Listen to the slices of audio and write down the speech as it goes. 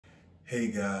Hey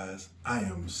guys, I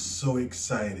am so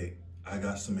excited. I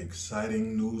got some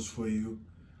exciting news for you.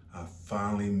 I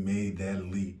finally made that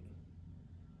leap.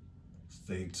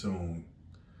 Stay tuned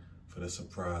for the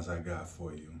surprise I got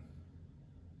for you.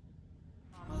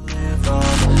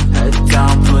 Head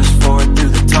down, push forward through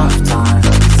the tough times.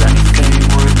 Anything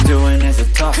we're doing is a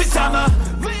tough time.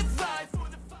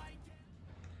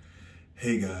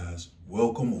 Hey guys,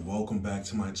 welcome back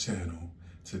to my channel.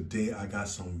 Today I got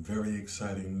some very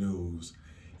exciting news.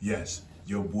 Yes,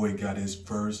 your boy got his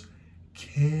first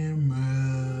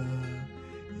camera.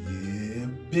 Yeah,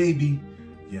 baby.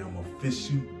 Yeah, I'm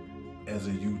official as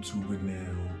a YouTuber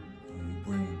now. I'm gonna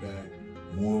bring back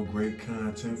more great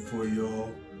content for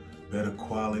y'all. Better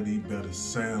quality, better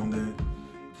sounding.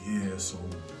 Yeah, so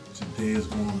today is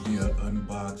gonna be an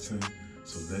unboxing.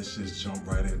 So let's just jump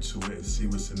right into it and see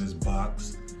what's in this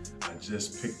box. I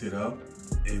just picked it up.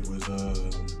 It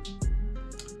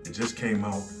just came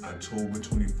out October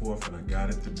 24th and I got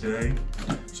it today.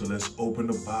 So let's open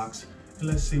the box and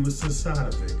let's see what's inside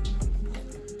of it.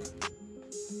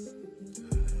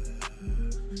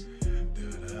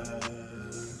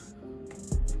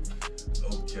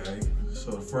 Okay,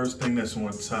 so the first thing that's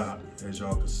on top, as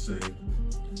y'all can see,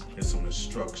 is some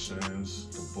instructions,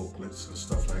 the booklets and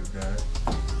stuff like that.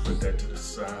 Put that to the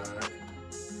side.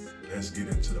 Let's get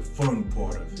into the fun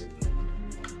part of it.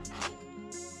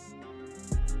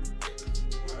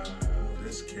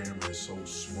 This camera is so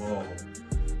small.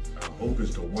 I hope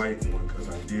it's the white one because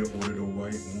I did order the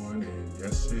white one, and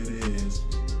yes it is.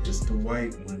 It's the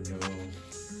white one, y'all.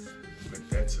 Put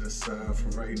that to the side for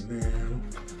right now.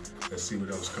 Let's see what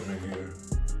else come in here.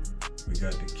 We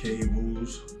got the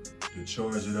cables to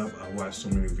charge it up. I watched so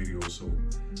many videos, so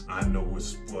I know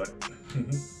what's what.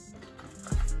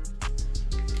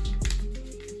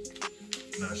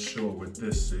 Not sure what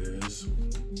this is.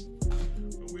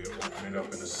 We'll open it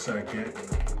up in a second.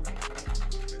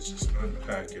 Let's just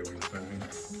unpack everything.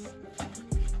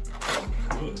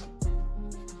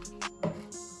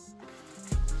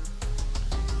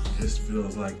 This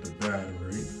feels like the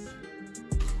battery.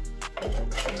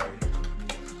 Okay.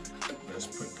 Let's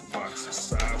put the box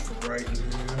aside for right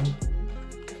now.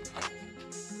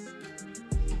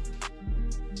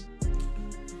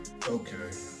 Okay,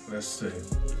 let's see.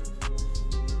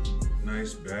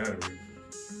 Nice battery.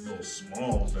 A little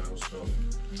small though, so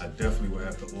I definitely will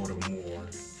have to order more.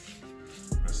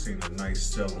 I seen a nice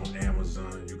sale on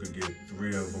Amazon. You could get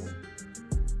 3 of them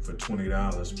for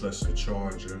 $20 plus the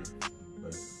charger.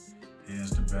 But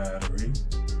here's the battery.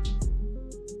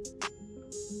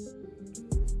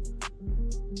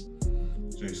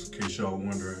 Just in case y'all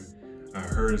wondering, I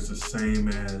heard it's the same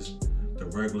as the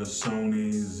regular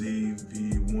Sony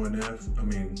ZV1F.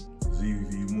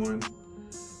 ZV1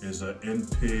 is a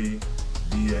NP-BX1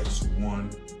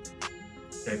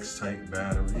 X-type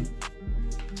battery.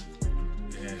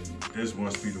 And this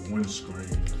must be the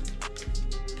windscreen.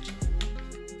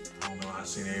 I don't know, I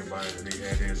seen everybody that they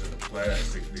had theirs in the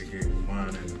plastic. They gave me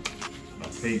mine in a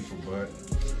paper, but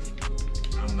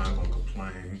I'm not gonna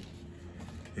complain.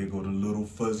 Here go the little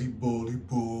fuzzy bully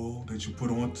ball that you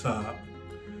put on top.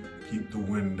 Keep the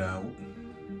wind out.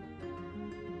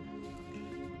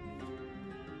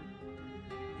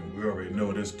 And we already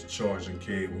know this is the charging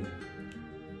cable.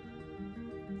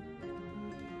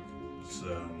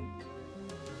 So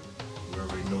we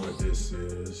already know what this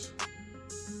is.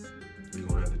 We're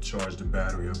gonna have to charge the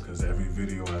battery up because every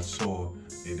video I saw,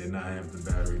 they did not have the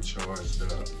battery charged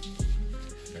up.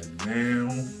 And now,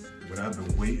 what I've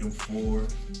been waiting for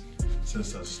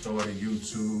since I started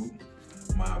YouTube,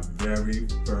 my very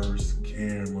first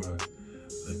camera.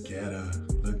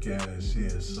 Look at her, she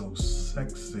is so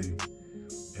sexy.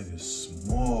 It is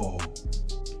small,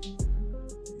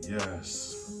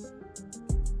 yes.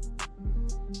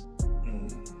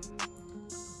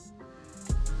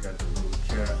 Got the little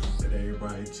cap that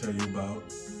everybody tell you about.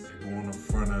 They go on the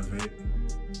front of it.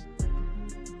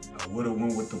 I would've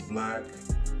went with the black,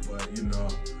 but you know,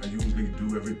 I usually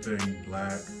do everything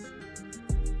black.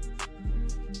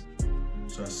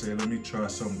 So I said, let me try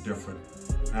something different.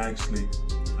 Actually,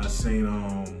 I seen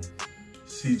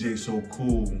CJ So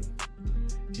Cool.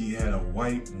 He had a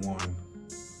white one,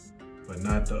 but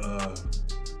not the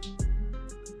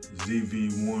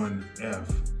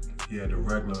ZV1F. He had the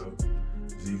regular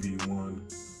ZV1.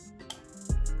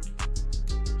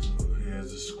 So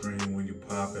here's the screen when you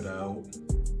pop it out.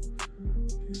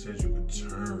 He said you could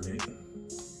turn it.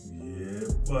 Yeah,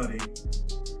 buddy.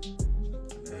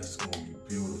 That's gonna be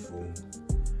beautiful.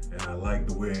 And I like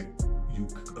the way you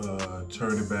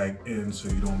turn it back in so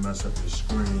you don't mess up your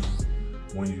screen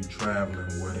when you're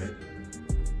traveling with it.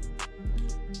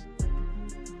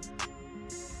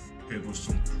 Hit with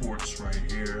some ports right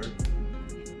here.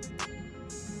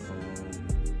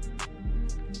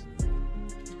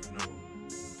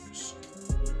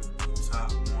 The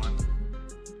top one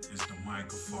is the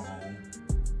microphone.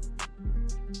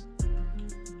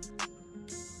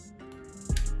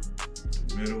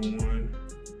 The middle one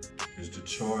is the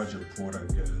charger port, I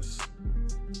guess.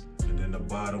 And then the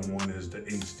bottom one is the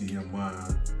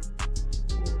HDMI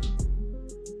port.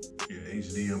 Yeah,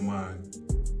 HDMI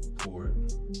port.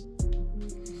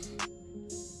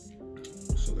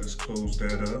 So let's close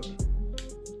that up.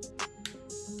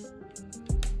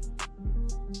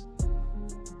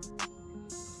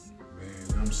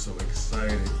 Man, I'm so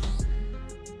excited.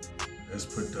 Let's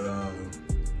put the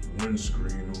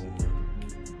windscreen on.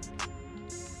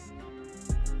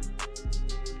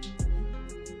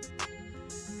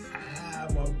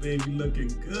 My baby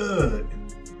looking good.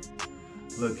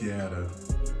 Look at her.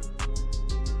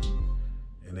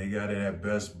 And they got it at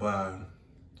Best Buy.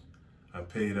 I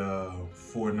paid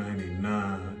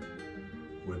 $4.99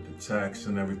 with the tax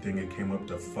and everything. It came up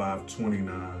to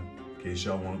 $5.29 in case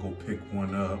y'all want to go pick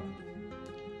one up.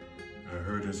 I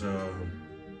heard it's an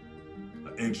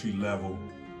entry level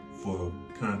for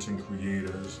content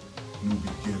creators, new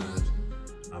beginners.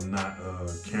 I'm not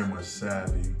camera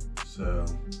savvy, so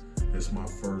it's my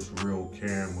first real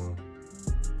camera.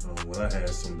 Well, I had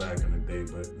some back in the day,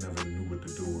 but never knew what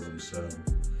to do with them, so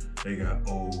they got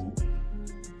old.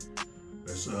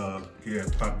 Let's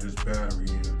pop this battery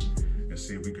in and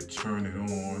see if we could turn it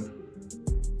on.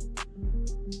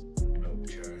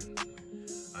 Okay.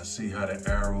 I see how the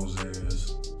arrows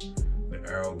is. The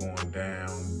arrow going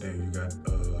down, then you got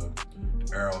the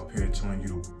arrow up here telling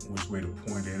you which way to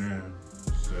point it in.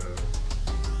 So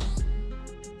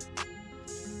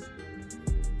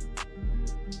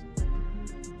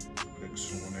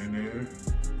there.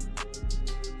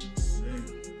 See.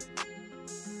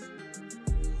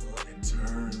 Oh, it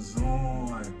turns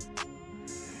on.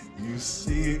 You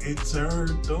see it, it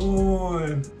turned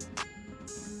on.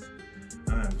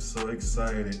 I'm so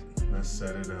excited. Let's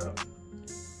set it up.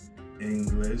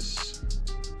 English.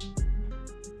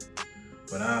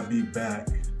 But I'll be back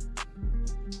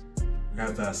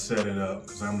after I set it up,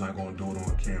 because I'm not gonna do it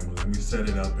on camera. Let me set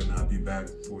it up and I'll be back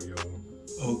for y'all.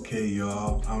 Okay,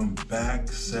 y'all, I'm back,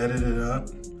 setting it up.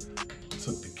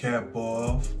 Took the cap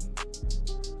off.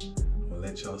 I'll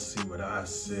let y'all see what I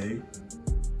see.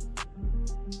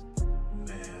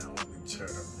 Man, let me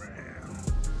turn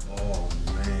around. Oh,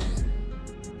 man.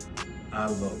 I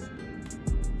look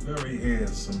very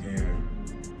handsome here.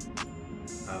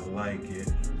 I like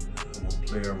it. I'm gonna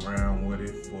play around with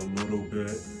it for a little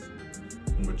bit.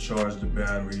 I'm gonna charge the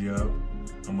battery up.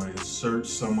 I'm gonna insert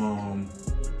some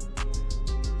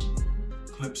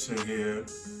clips in here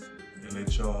and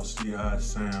let y'all see how it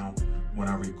sound when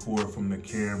I record from the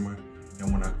camera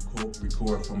and when I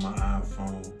record from my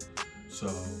iPhone. So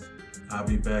I'll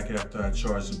be back after I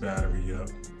charge the battery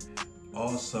up.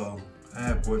 Also, I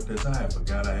had bought this. I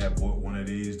forgot I had bought one of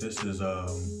these. This is a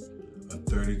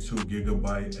 32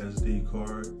 gigabyte SD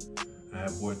card. I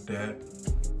had bought that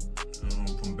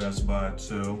from Best Buy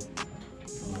too.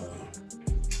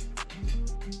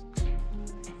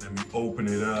 Let me open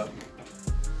it up.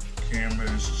 Camera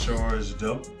is charged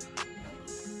up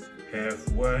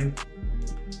halfway,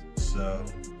 so I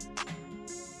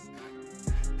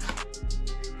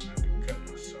have to cut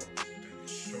myself to take it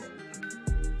short.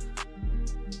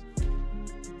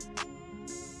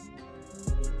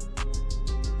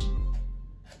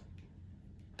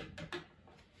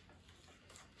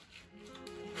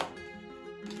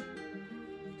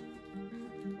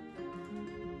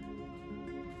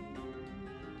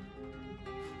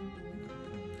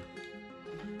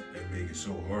 Make it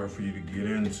so hard for you to get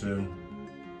into.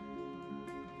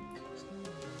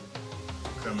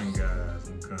 I'm coming, guys,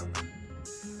 I'm coming.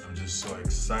 I'm just so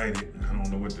excited. I don't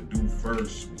know what to do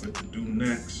first, what to do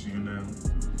next, you know.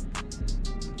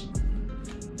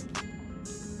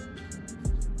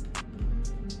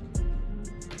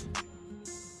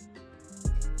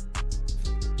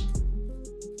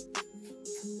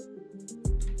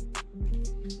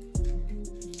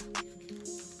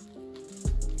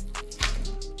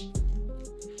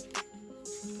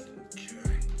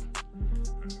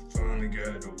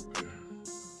 Got it open.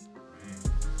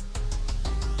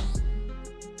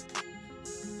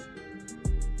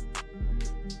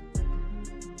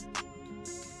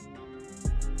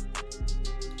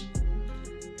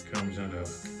 It comes in a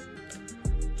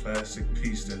plastic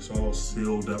piece that's all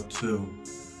sealed up too.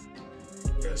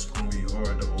 That's gonna be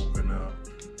hard to open up.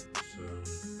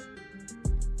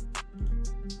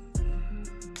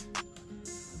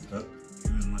 So,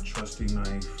 use my trusty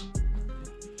knife.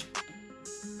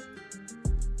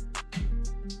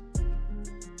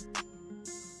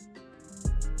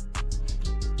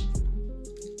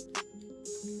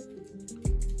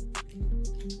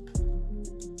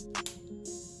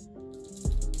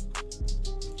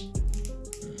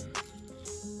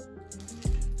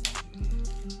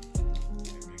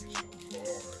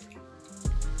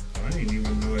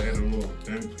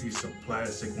 piece of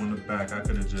plastic on the back. I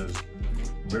could have just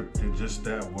ripped it just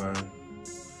that way.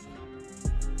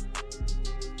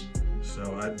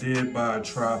 So I did buy a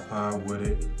tripod with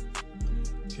it,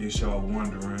 in case y'all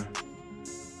wondering.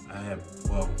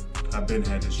 I've been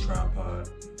had this tripod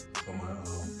for my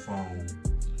phone,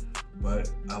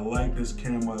 but I like this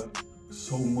camera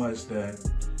so much that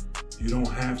you don't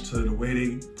have to, the way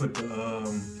they put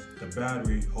the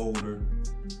battery holder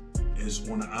is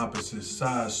on the opposite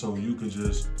side, so you could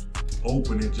just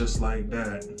open it just like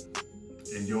that,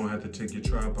 and you don't have to take your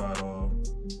tripod off.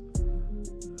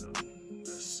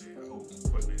 Let's see, I hope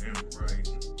I'm putting it in right.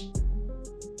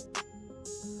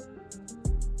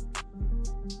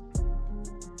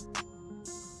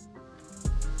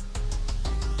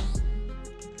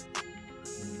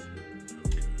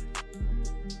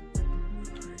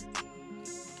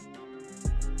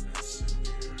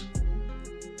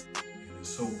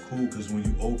 So cool, because when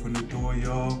you open the door,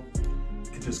 y'all,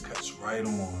 it just cuts right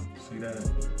on. See that?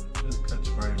 It just cuts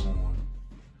right on.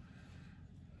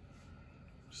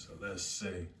 So let's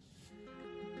see.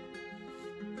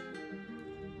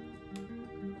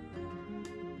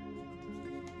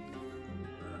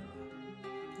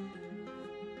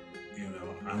 You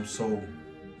know, I'm so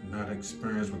not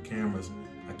experienced with cameras.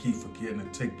 I keep forgetting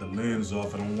to take the lens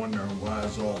off, and I'm wondering why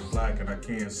it's all black and I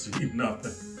can't see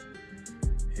nothing.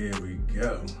 Here we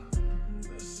go.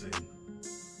 Let's see.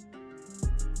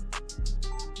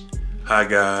 Hi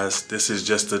guys, this is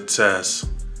just a test,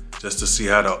 just to see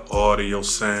how the audio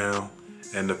sound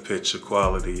and the picture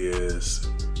quality is.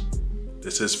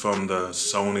 This is from the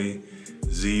Sony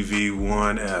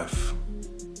ZV1F.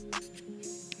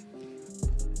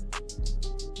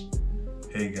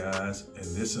 Hey guys, and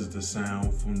this is the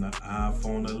sound from the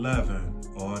iPhone 11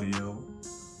 audio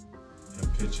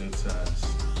and picture test.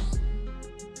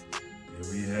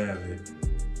 There we have it.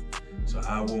 So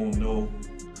I won't know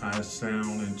how it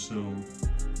sounds until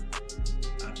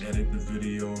I edit the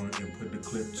video and put the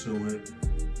clip to it,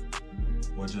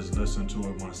 or just listen to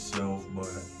it myself, but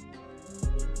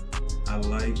I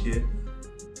like it.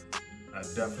 I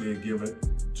definitely give it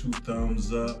 2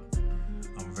 thumbs up.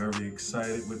 I'm very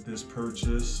excited with this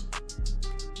purchase.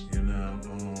 You know,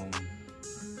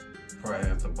 probably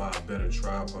have to buy a better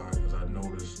tripod, because I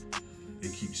noticed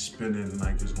it keeps spinning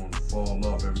like it's gonna fall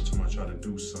off every time I try to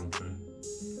do something.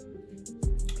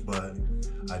 But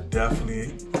I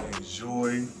definitely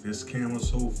enjoy this camera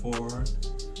so far,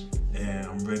 and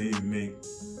I'm ready to make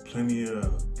plenty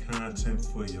of content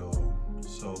for y'all.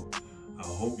 So I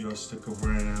hope y'all stick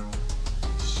around,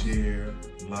 share,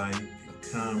 like, and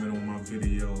comment on my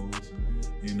videos.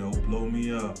 You know, blow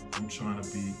me up. I'm trying to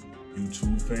be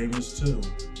YouTube famous too.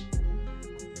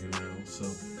 You know, so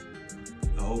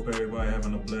I hope everybody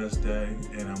having a blessed day,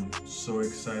 and I'm so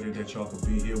excited that y'all could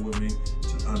be here with me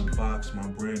to unbox my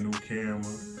brand new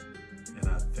camera. And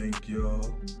I thank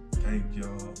y'all, thank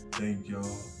y'all, thank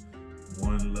y'all.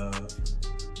 One love,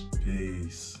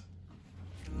 peace.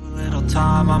 Little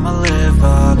time I'ma live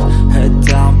up.